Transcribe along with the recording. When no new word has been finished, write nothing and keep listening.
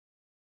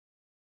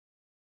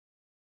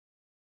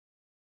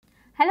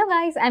Hello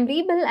guys, I'm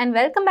Rebel and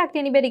welcome back to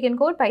Anybody Can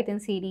Code Python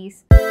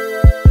series.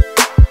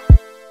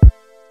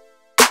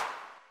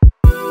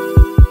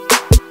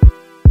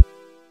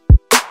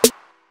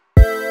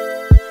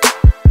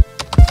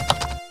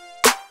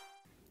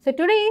 So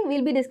today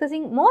we'll be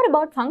discussing more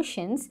about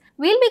functions.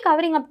 We'll be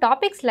covering up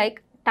topics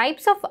like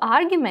types of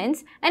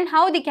arguments and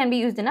how they can be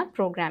used in our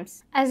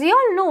programs. As you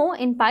all know,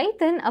 in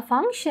Python, a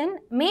function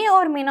may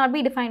or may not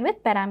be defined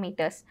with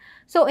parameters.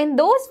 So in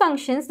those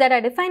functions that are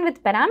defined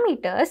with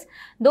parameters,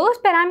 those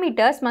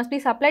parameters must be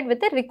supplied with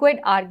the required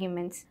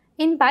arguments.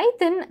 In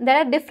Python, there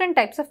are different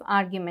types of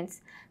arguments,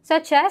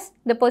 such as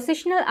the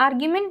positional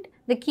argument,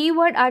 the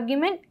keyword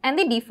argument, and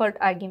the default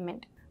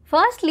argument.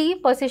 Firstly,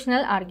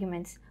 positional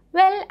arguments.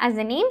 Well, as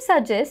the name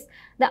suggests,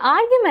 the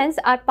arguments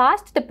are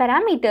passed to the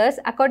parameters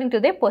according to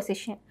their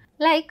position.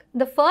 Like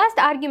the first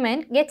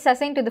argument gets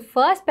assigned to the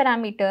first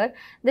parameter,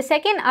 the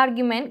second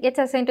argument gets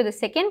assigned to the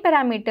second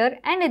parameter,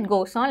 and it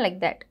goes on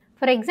like that.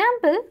 For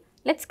example,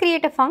 let's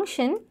create a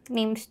function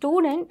named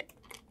student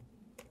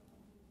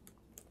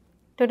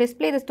to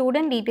display the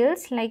student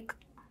details like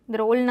the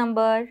roll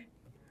number,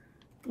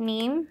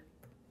 name,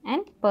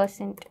 and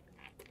percent.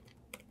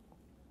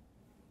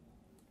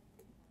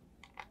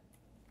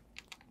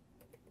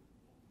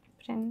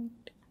 Print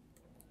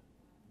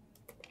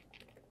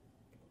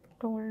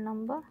roll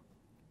number,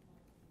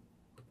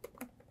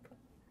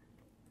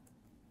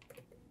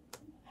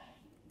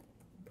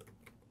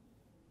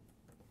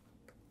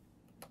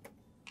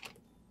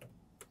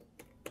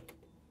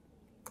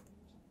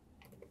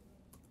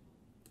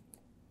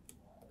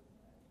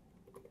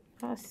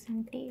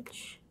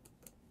 percentage.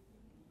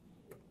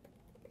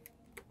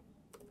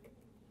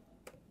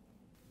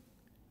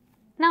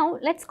 Now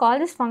let's call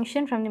this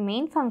function from the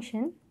main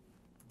function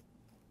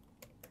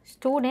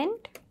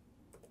student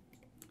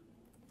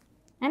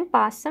and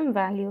pass some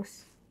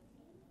values.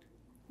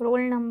 Roll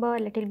number,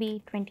 let it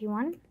be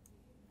 21.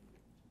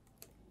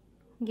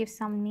 Give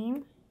some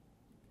name.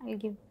 I'll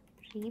give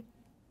read.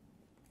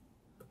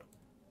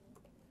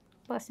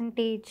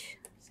 Percentage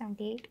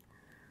 78.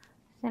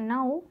 So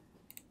now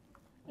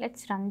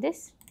let's run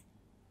this.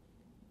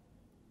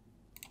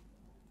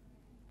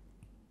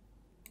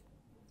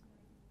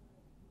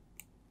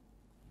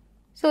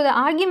 So the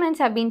arguments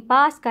have been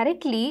passed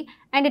correctly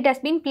and it has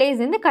been placed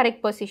in the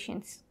correct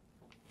positions.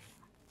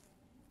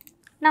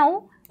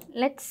 Now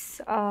let's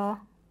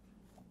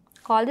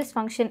call this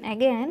function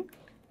again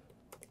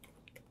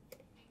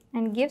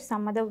and give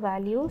some other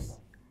values,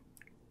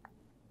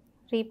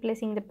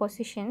 replacing the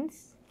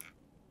positions.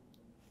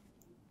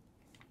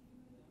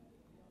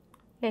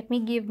 Let me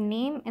give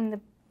name in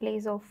the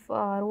place of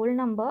roll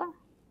number,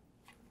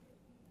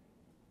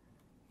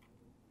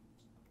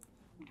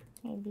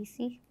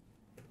 ABC.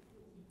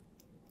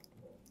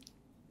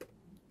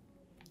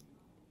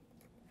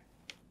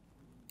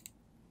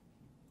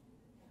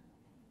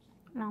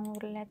 Now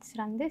let's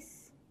run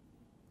this.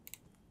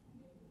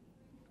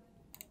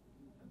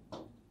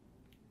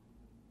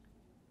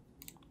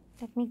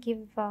 Let me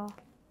give a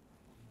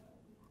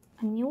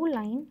new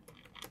line.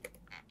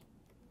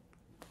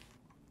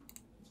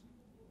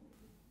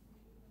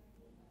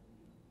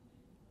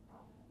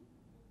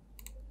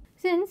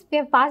 Since we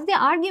have passed the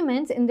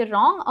arguments in the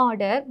wrong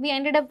order, we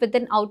ended up with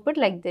an output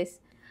like this.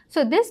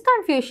 So this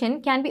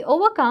confusion can be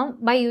overcome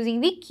by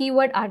using the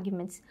keyword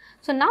arguments.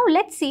 So now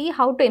let's see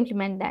how to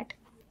implement that.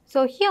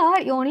 So here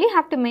you only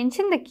have to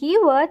mention the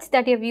keywords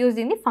that you have used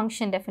in the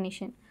function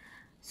definition.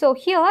 So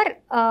here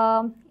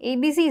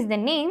ABC is the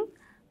name.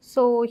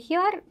 So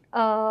here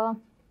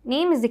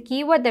name is the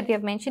keyword that we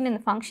have mentioned in the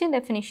function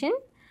definition.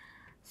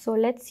 So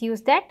let's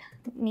use that.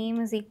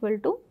 Name is equal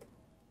to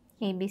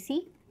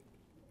ABC.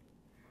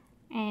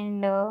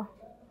 And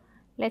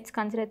let's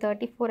consider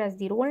 34 as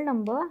the roll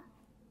number.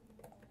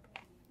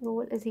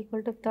 Roll is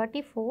equal to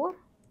 34.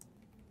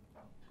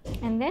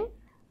 And then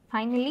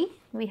finally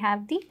we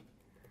have the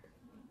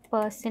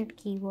percent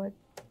keyword.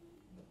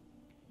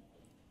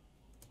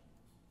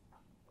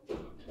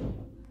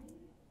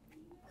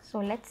 So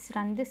let's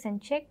run this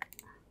and check.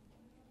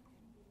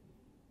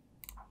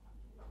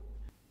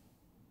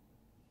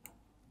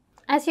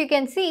 As you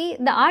can see,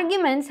 the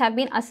arguments have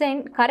been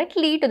assigned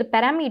correctly to the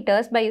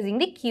parameters by using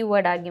the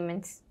keyword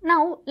arguments.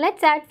 Now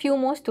let's add few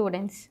more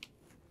students.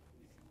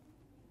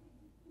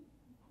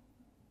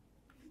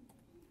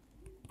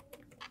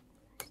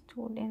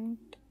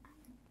 Student,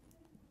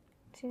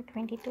 say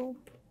 22.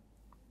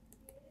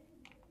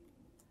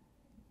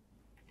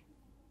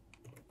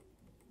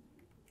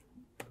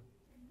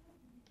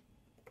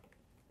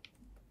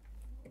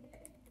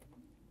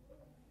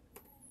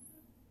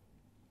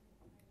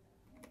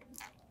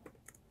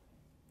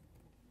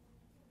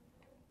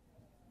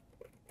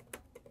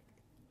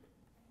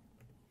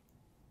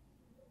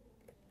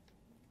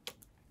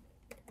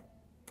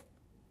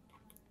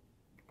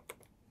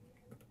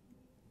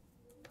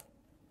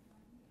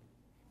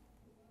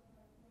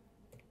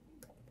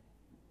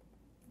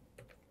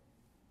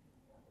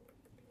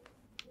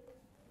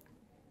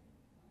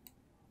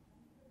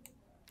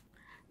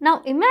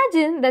 Now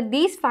imagine that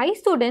these 5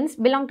 students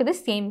belong to the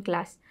same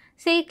class,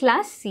 say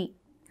class C.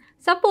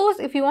 Suppose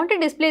if you want to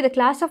display the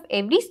class of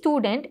every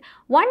student,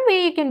 one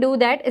way you can do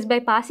that is by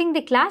passing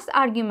the class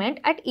argument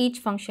at each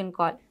function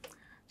call.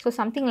 So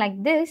something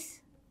like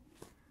this,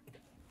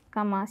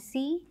 comma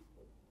C,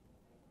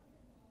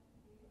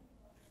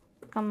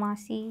 comma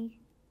C,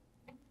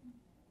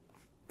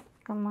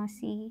 comma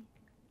C,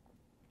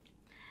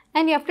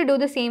 and you have to do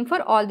the same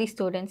for all the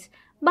students.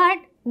 But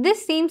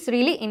this seems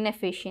really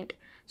inefficient.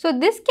 So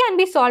this can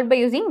be solved by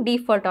using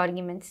default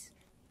arguments.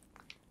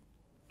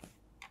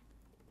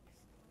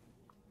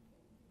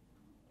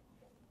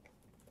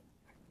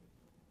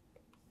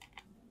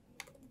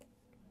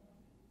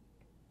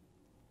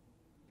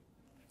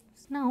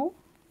 Now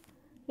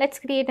let's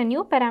create a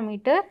new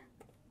parameter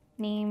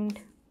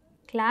named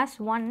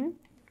class1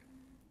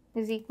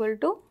 is equal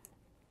to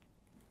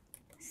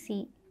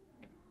C.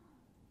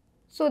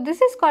 So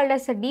this is called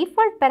as a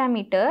default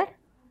parameter.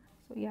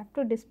 So you have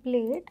to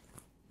display it,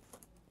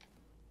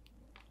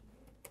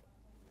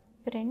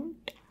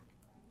 print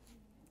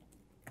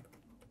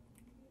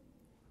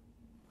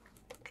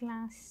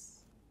class1.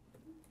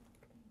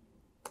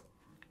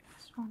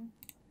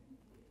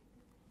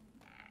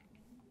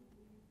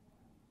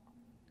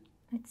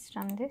 Let's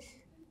run this.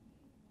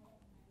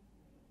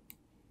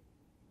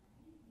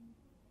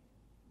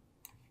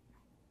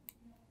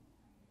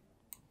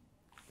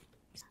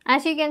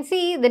 As you can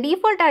see, the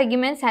default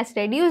arguments has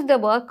reduced the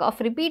work of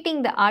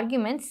repeating the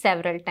arguments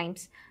several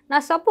times. Now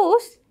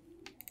suppose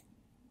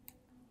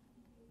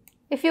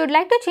if you would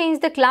like to change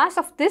the class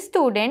of this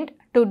student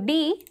to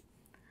D,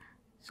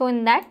 so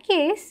in that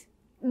case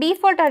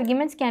default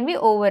arguments can be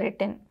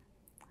overwritten.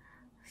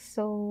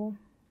 So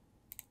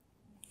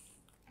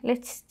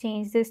let's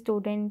change the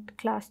student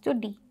class to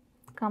D,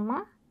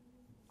 comma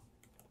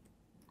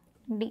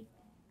D.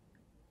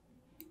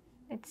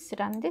 Let's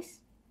run this.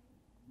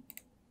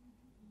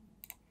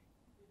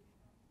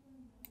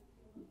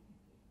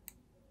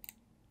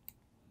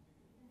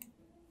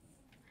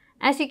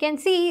 As you can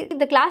see,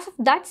 the class of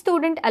that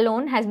student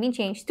alone has been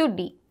changed to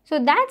D.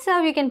 So that's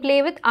how you can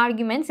play with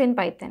arguments in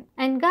Python.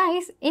 And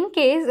guys, in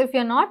case if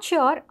you're not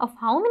sure of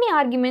how many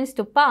arguments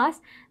to pass,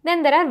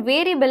 then there are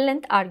variable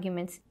length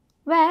arguments,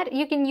 where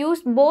you can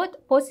use both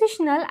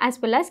positional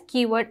as well as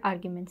keyword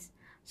arguments.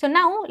 So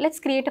now let's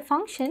create a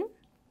function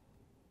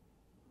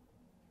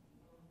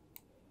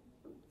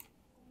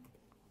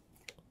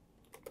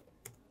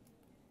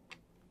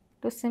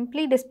to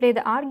simply display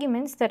the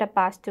arguments that are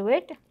passed to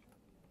it.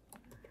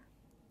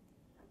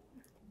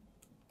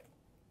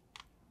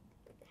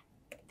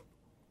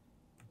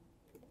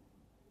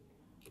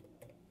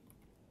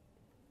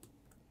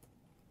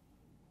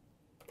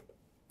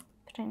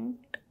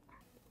 Print.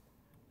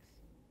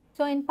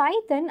 So in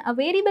Python, a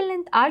variable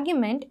length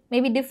argument may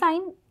be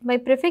defined by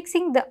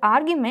prefixing the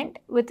argument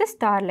with a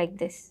star like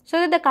this, so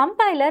that the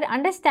compiler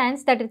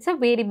understands that it's a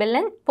variable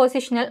length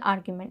positional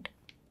argument.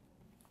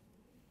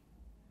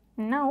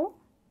 Now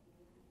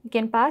you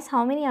can pass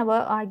how many other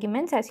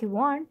arguments as you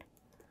want.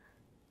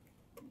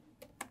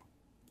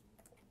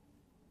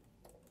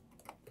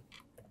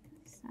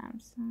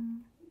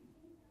 Samsung.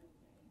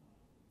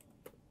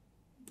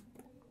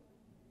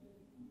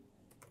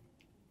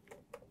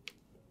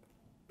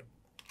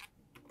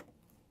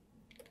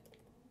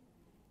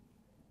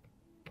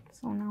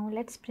 So now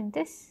let's print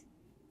this.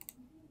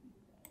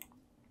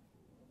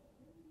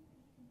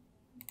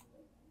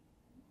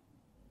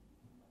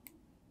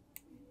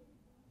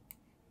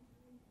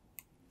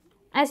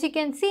 As you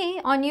can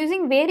see, on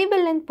using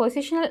variable length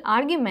positional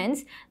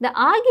arguments, the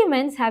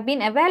arguments have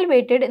been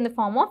evaluated in the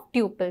form of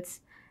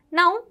tuples.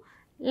 Now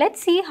let's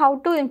see how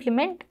to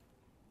implement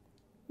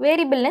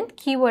variable length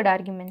keyword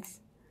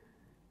arguments.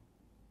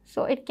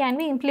 So it can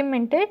be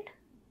implemented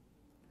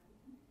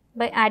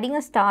by adding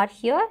a star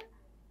here,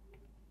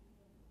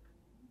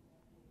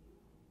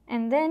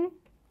 and then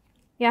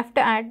you have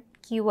to add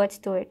keywords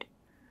to it.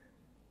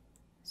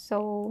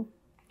 So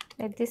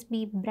let this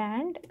be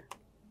brand,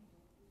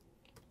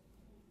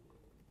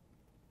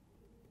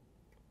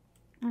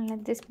 and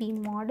let this be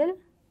model,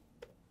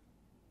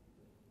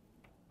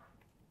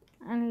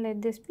 and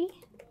let this be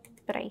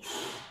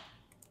price.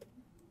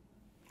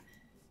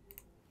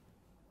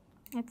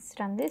 Let's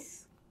run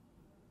this.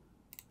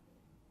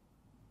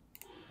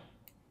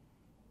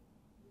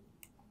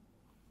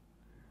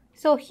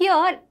 So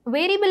here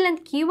variable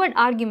length keyword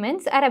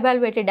arguments are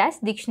evaluated as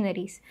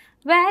dictionaries,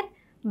 where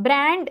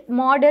brand,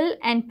 model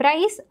and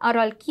price are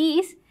all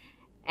keys,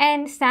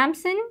 and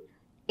Samsung,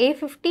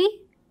 A50,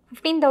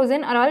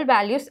 15,000 are all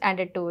values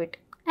added to it.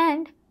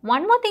 And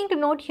one more thing to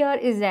note here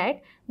is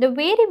that the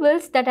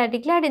variables that are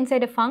declared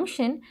inside a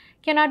function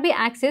cannot be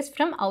accessed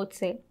from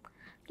outside.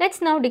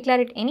 Let's now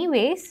declare it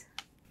anyways.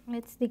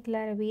 Let's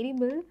declare a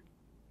variable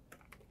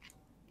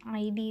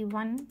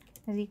id1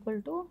 is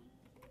equal to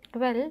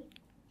 12,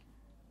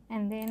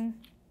 and then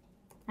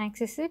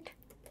access it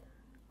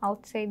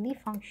outside the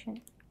function,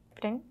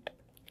 print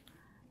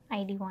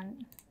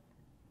id1.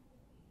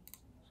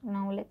 So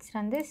now let's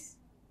run this.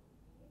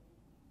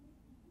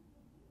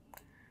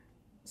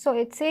 So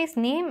it says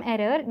name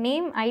error,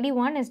 name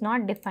id1 is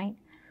not defined.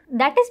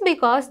 That is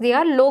because they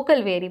are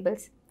local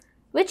variables.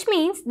 which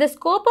means the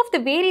scope of the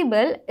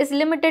variable is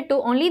limited to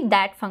only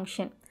that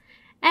function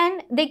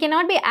and they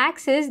cannot be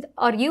accessed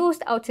or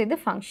used outside the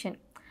function.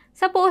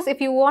 Suppose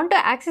if you want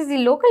to access the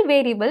local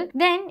variable,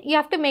 then you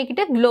have to make it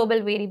a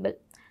global variable.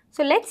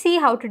 So let's see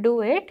how to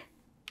do it.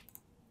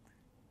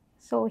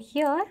 So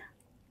here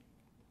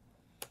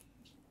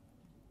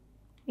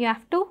you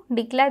have to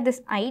declare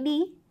this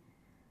ID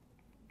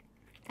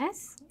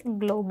as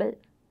global,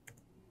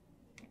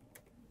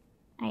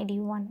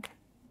 ID1.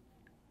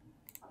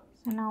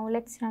 So now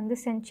let's run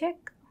this and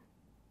check.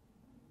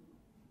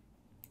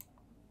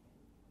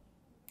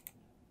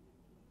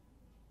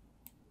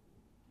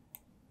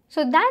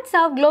 So that's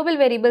how global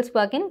variables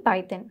work in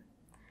Python.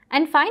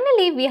 And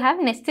finally, we have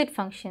nested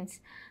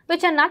functions,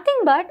 which are nothing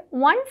but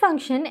one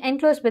function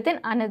enclosed within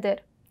another.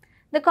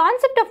 The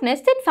concept of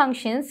nested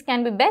functions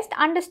can be best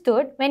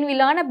understood when we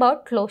learn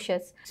about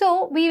closures.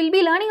 So we will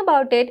be learning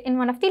about it in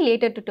one of the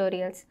later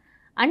tutorials.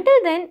 Until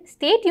then,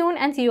 stay tuned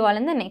and see you all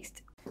in the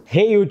next.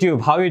 Hey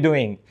YouTube, how are you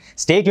doing?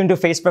 Stay tuned to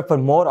Facebook for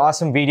more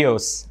awesome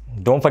videos.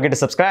 Don't forget to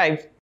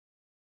subscribe.